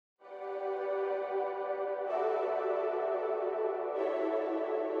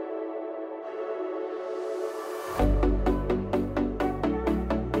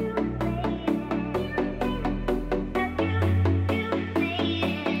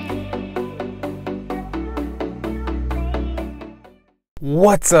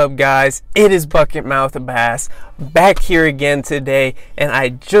What's up, guys? It is Bucket Mouth Bass back here again today, and I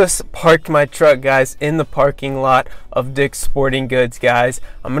just parked my truck, guys, in the parking lot of Dick's Sporting Goods. Guys,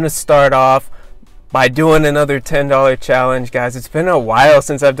 I'm gonna start off by doing another $10 challenge. Guys, it's been a while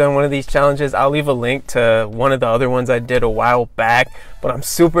since I've done one of these challenges. I'll leave a link to one of the other ones I did a while back, but I'm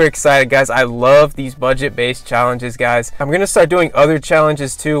super excited, guys. I love these budget-based challenges, guys. I'm gonna start doing other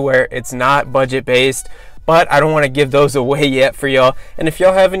challenges too where it's not budget-based, but I don't want to give those away yet for y'all. And if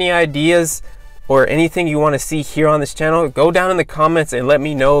y'all have any ideas or anything you want to see here on this channel, go down in the comments and let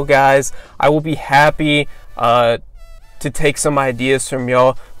me know, guys. I will be happy to take some ideas from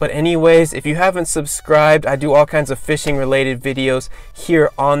y'all. But anyways, if you haven't subscribed, I do all kinds of fishing related videos here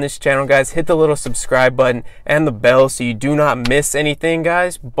on this channel, guys. Hit the little subscribe button and the bell so you do not miss anything,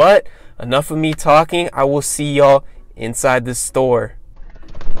 guys. But enough of me talking. I will see y'all inside the store.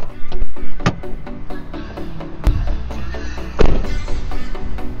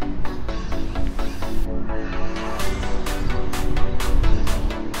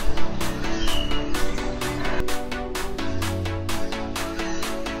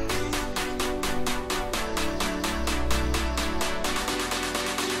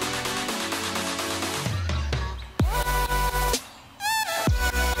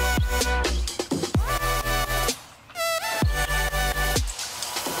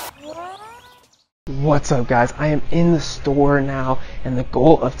 What's up, guys? I am in the store now, and the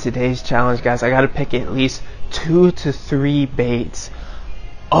goal of today's challenge, guys, I gotta pick at least 2 to 3 baits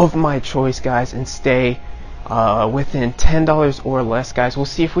of my choice, guys, and stay within $10 or less, guys. We'll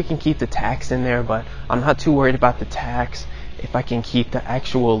see if we can keep the tax in there, but I'm not too worried about the tax if I can keep the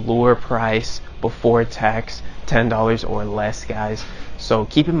actual lure price before tax $10 or less, guys. So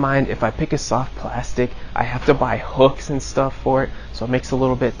keep in mind, if I pick a soft plastic, I have to buy hooks and stuff for it, so it makes it a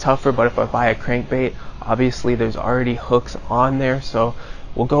little bit tougher. But if I buy a crankbait, obviously there's already hooks on there, so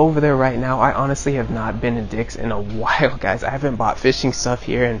we'll go over there right now. I honestly have not been to Dick's in a while, guys. I haven't bought fishing stuff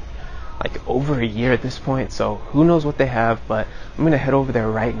here in like over a year at this point, so who knows what they have, but I'm gonna head over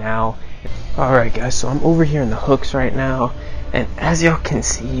there right now. Alright, guys, so I'm over here in the hooks right now, and as y'all can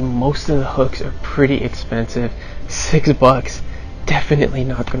see, most of the hooks are pretty expensive. $6, definitely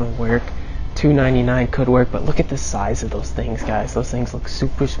not gonna work. $2.99 could work, but look at the size of those things, guys. Those things look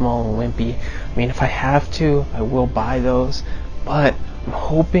super small and wimpy. I mean, if I have to, I will buy those, but I'm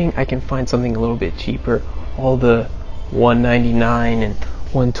hoping I can find something a little bit cheaper. All the $1.99 and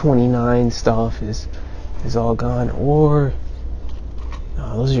 $1.29 stuff is all gone. Or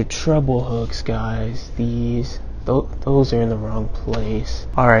no, those are treble hooks, guys. Those are in the wrong place.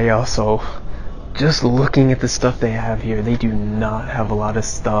 Alright, y'all, so just looking at the stuff they have here, they do not have a lot of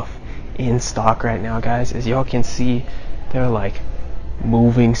stuff in stock right now, guys. As y'all can see, they're like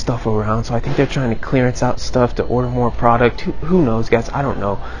moving stuff around, so I think they're trying to clearance out stuff to order more product. Who knows, guys? I don't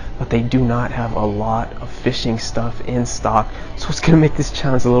know, but they do not have a lot of fishing stuff in stock, so it's gonna make this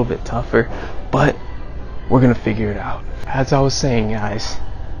challenge a little bit tougher, but we're gonna figure it out. As I was saying, guys,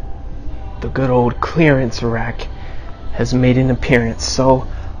 the good old clearance rack has made an appearance. So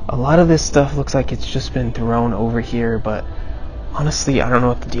a lot of this stuff looks like it's just been thrown over here, but honestly, I don't know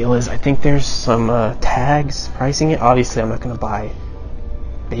what the deal is. I think there's some tags pricing it. Obviously, I'm not gonna buy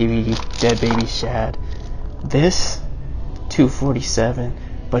dead baby shad. This $2.47,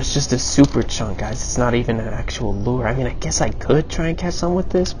 but it's just a super chunk, guys. It's not even an actual lure. I mean, I guess I could try and catch some with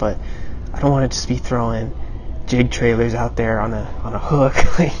this, but I don't want to just be throwing jig trailers out there on a hook.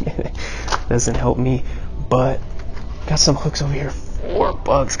 It doesn't help me. But got some hooks over here,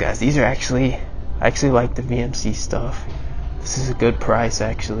 $4, guys. These are I actually like the VMC stuff. This is a good price,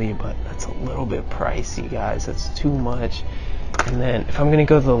 actually, but that's a little bit pricey, guys. That's too much. And then if I'm gonna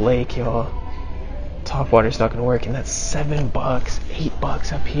go to the lake, y'all, top water's not gonna work, and that's $7,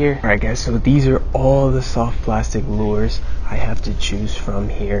 $8 up here. All right, guys, so these are all the soft plastic lures I have to choose from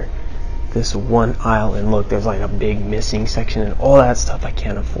here. This one aisle, and look, there's like a big missing section, and all that stuff I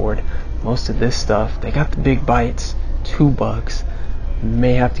can't afford. Most of this stuff, they got the big bites, $2.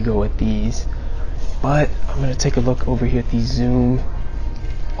 May have to go with these, but I'm gonna take a look over here at these Zoom.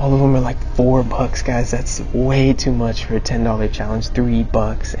 All of them are like $4, guys. That's way too much for a $10 challenge.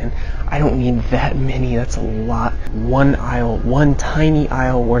 $3, and I don't need that many. That's a lot. One tiny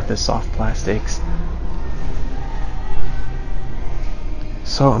aisle worth of soft plastics.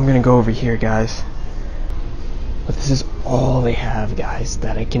 So I'm gonna go over here, guys, but this is all they have, guys,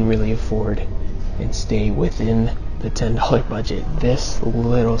 that I can really afford and stay within the $10 budget. This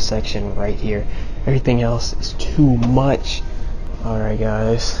little section right here, everything else is too much. Alright,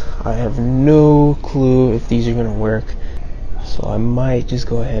 guys, I have no clue if these are gonna work, so I might just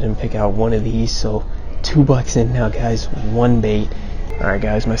go ahead and pick out one of these. So $2 in now, guys, one bait, Alright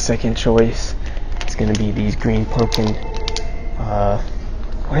guys, my second choice is gonna be these green pumpkin,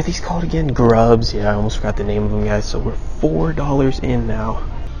 what are these called again? Grubs. Yeah, I almost forgot the name of them, guys. So we're $4 in now.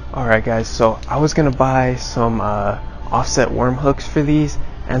 Alright guys, so I was gonna buy some offset worm hooks for these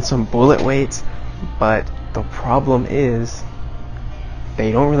and some bullet weights, but the problem is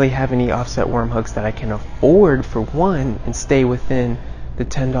they don't really have any offset worm hooks that I can afford, for one, and stay within the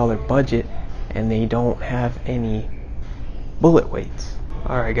 $10 budget, and they don't have any bullet weights.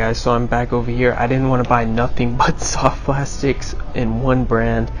 Alright guys, so I'm back over here. I didn't want to buy nothing but soft plastics in one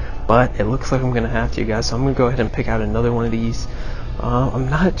brand, but it looks like I'm gonna have to, guys, so I'm gonna go ahead and pick out another one of these. I'm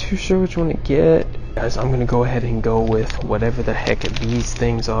not too sure which one to get, guys. I'm gonna go ahead and go with whatever the heck these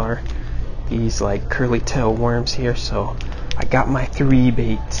things are, these like curly tail worms here. So I got my 3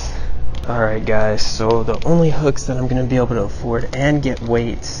 baits. Alright guys, so the only hooks that I'm gonna be able to afford and get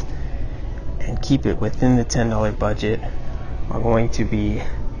weights and keep it within the $10 budget are going to be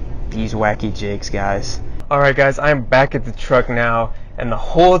these wacky jigs, guys. Alright guys, I'm back at the truck now, and the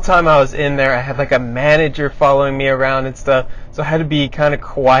whole time I was in there I had like a manager following me around and stuff, so I had to be kind of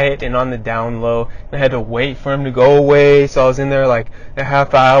quiet and on the down low, and I had to wait for him to go away, so I was in there like a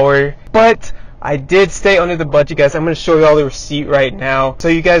half hour. But I did stay under the budget, guys. I'm going to show you all the receipt right now. So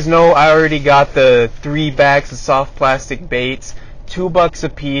you guys know I already got the 3 bags of soft plastic baits, $2 a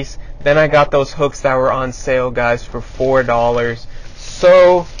piece. Then I got those hooks that were on sale, guys, for $4.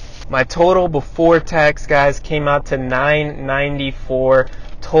 So my total before tax, guys, came out to $9.94.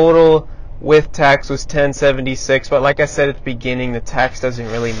 Total with tax was $10.76. But like I said at the beginning, the tax doesn't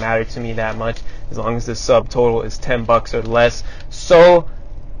really matter to me that much as long as the subtotal is $10 or less. So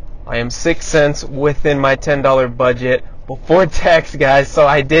I am 6 cents within my $10 budget before tax, guys. So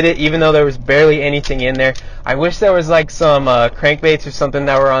I did it even though there was barely anything in there. I wish there was like some crankbaits or something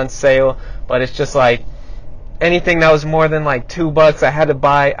that were on sale, but it's just like anything that was more than like $2 I had to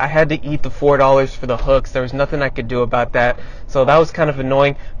buy. I had to eat the $4 for the hooks. There was nothing I could do about that, so that was kind of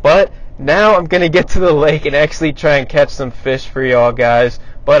annoying. But now I'm gonna get to the lake and actually try and catch some fish for y'all, guys.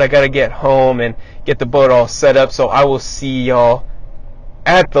 But I gotta get home and get the boat all set up, so I will see y'all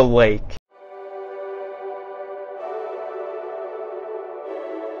at the lake.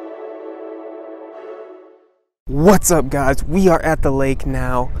 What's up, guys? We are at the lake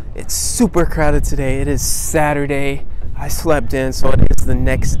now. It's super crowded today. It is Saturday. I slept in, so it is the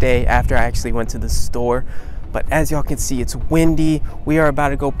next day after I actually went to the store. But as y'all can see, it's windy. We are about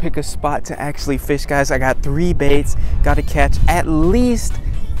to go pick a spot to actually fish, guys. I got 3 baits. Got to catch at least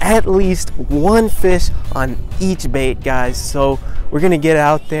 1 fish on each bait, guys. So we're gonna get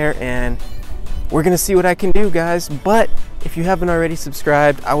out there and we're gonna see what I can do, guys. But if you haven't already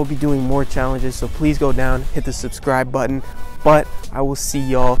subscribed, I will be doing more challenges, so please go down, hit the subscribe button. But I will see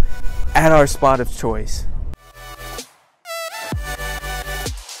y'all at our spot of choice.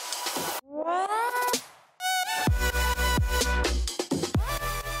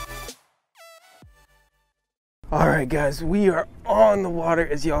 Alright guys, we are on the water,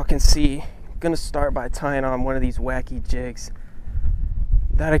 as y'all can see. I'm gonna start by tying on one of these wacky jigs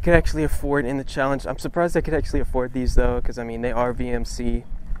that I could actually afford in the challenge. I'm surprised I could actually afford these though, because I mean, they are VMC.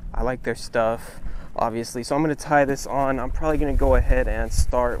 I like their stuff, obviously. So I'm gonna tie this on. I'm probably gonna go ahead and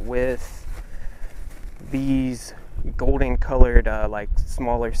start with these golden colored like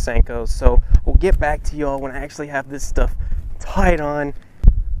smaller Senkos. So we'll get back to y'all when I actually have this stuff tied on.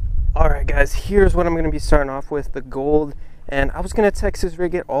 Alright guys, here's what I'm going to be starting off with, the gold. And I was going to Texas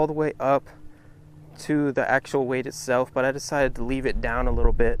rig it all the way up to the actual weight itself, but I decided to leave it down a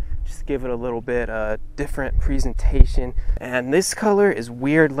little bit, just to give it a little bit different presentation. And this color is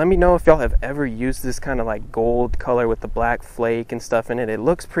weird. Let me know if y'all have ever used this kind of like gold color with the black flake and stuff in it. It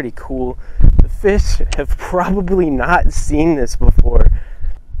looks pretty cool. The fish have probably not seen this before.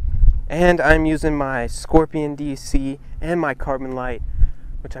 And I'm using my Scorpion DC and my Carbon Light,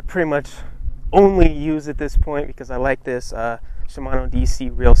 which I pretty much only use at this point because I like this Shimano DC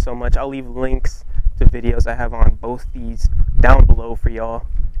reel so much. I'll leave links to videos I have on both these down below for y'all.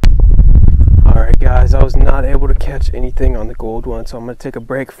 Alright guys, I was not able to catch anything on the gold one, so I'm going to take a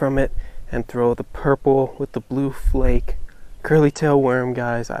break from it and throw the purple with the blue flake curly tail worm,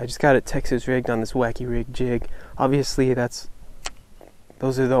 guys. I just got it Texas rigged on this wacky rig jig. Obviously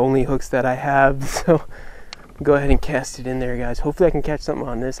those are the only hooks that I have, so go ahead and cast it in there, guys. Hopefully I can catch something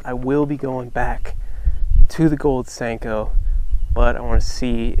on this. I will be going back to the gold Senko, but I want to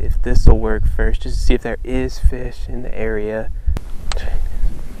see if this will work first, just to see if there is fish in the area.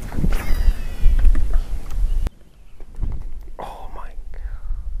 Oh my god.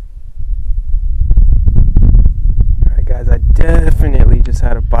 Alright guys, I definitely just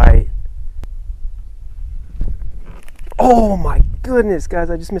had a bite. Oh my goodness, guys,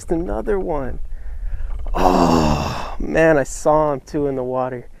 I just missed another one. Oh, man, I saw him too in the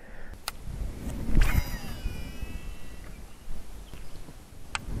water.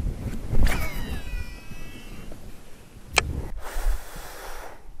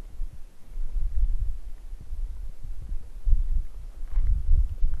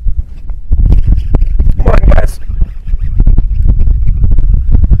 Come on, guys.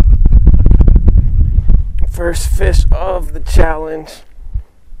 First fish of the challenge.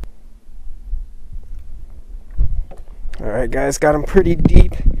 Alright guys, got him pretty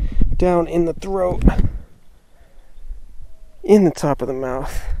deep down in the throat, in the top of the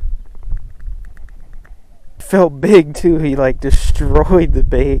mouth. Felt big too, he like destroyed the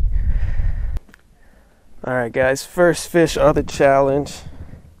bait. Alright guys, first fish of the challenge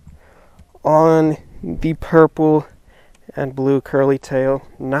on the purple and blue curly tail.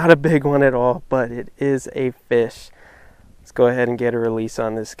 Not a big one at all, but it is a fish. Let's go ahead and get a release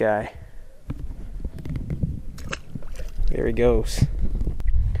on this guy. There he goes.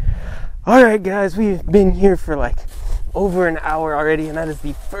 Alright guys, we've been here for like over an hour already, and that is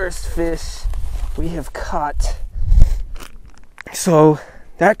the first fish we have caught. So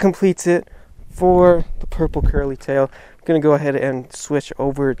that completes it for the purple curly tail. I'm gonna go ahead and switch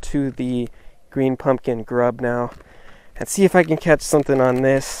over to the green pumpkin grub now and see if I can catch something on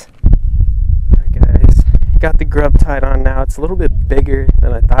this. Alright guys, got the grub tied on now. It's a little bit bigger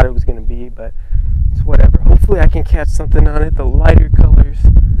than I thought it was gonna be, but it's whatever. Hopefully I can catch something on it. The lighter colors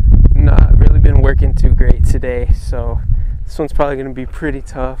not really been working too great today, so this one's probably gonna be pretty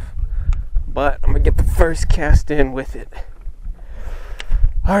tough, but I'm gonna get the first cast in with it.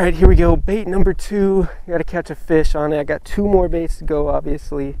 Alright, here we go. Bait number 2. Gotta catch a fish on it. I got 2 more baits to go,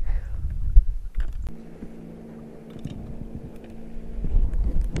 obviously.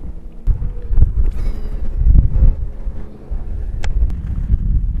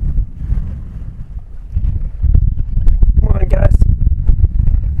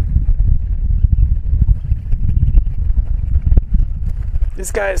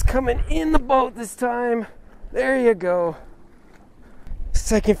 This guy is coming in the boat this time. There you go.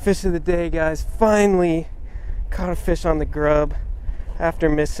 Second fish of the day, guys. Finally caught a fish on the grub after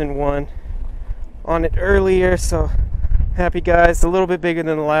missing one on it earlier. So happy, guys. A little bit bigger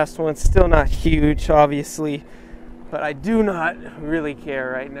than the last one. Still not huge, obviously, but I do not really care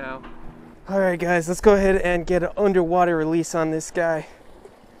right now. Alright guys, let's go ahead and get an underwater release on this guy.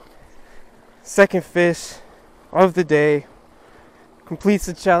 Second fish of the day. Completes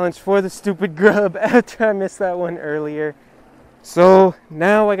the challenge for the stupid grub after I missed that one earlier. So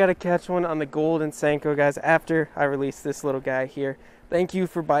now I gotta catch one on the golden Senko, guys, after I release this little guy here. Thank you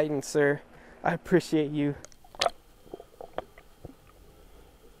for biting, sir. I appreciate you.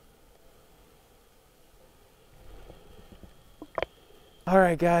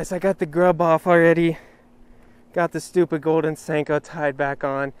 Alright guys, I got the grub off already. Got the stupid golden Senko tied back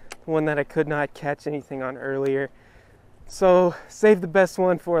on. The one that I could not catch anything on earlier. So, saved the best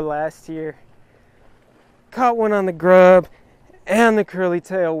one for last year. Caught one on the grub and the curly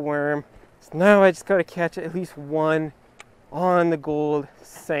tail worm. So now I just gotta catch at least one on the gold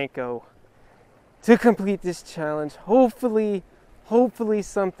Senko to complete this challenge. Hopefully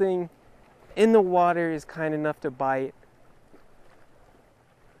something in the water is kind enough to bite.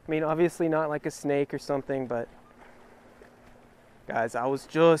 I mean, obviously not like a snake or something, but guys, I was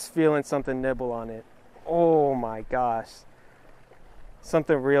just feeling something nibble on it. Oh my gosh.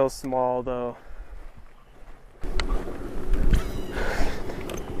 Something real small though.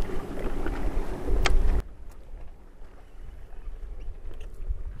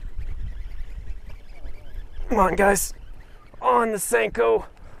 Come on guys. On the Senko.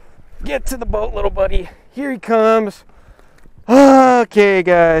 Get to the boat, little buddy. Here he comes. Okay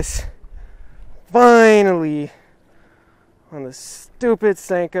guys. Finally. On the stupid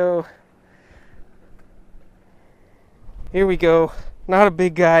Senko. Here we go. Not a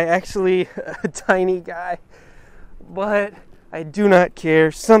big guy, actually a tiny guy, but I do not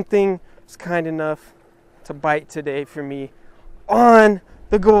care. Something was kind enough to bite today for me on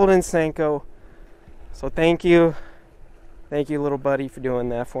the golden Senko. So thank you little buddy, for doing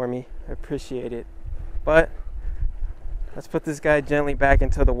that for me. I appreciate it. But let's put this guy gently back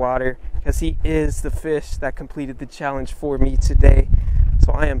into the water, because he is the fish that completed the challenge for me today.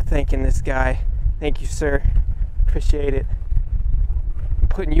 So I am thanking this guy. Thank you, sir. Appreciate it. I'm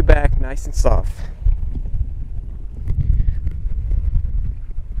putting you back nice and soft.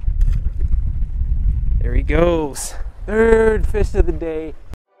 There he goes. Third fish of the day.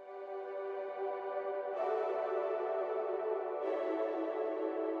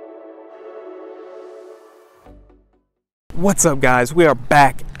 What's up, guys? We are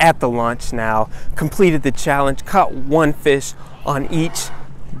back at the launch now. Completed the challenge, caught 1 fish on each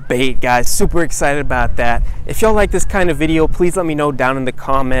bait, guys. Super excited about that. If y'all like this kind of video, please let me know down in the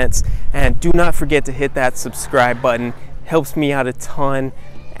comments, and do not forget to hit that subscribe button. Helps me out a ton,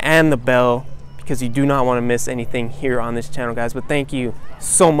 and the bell, because you do not want to miss anything here on this channel, guys. But thank you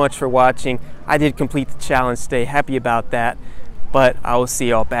so much for watching. I did complete the challenge today, happy about that, but I will see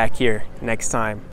y'all back here next time.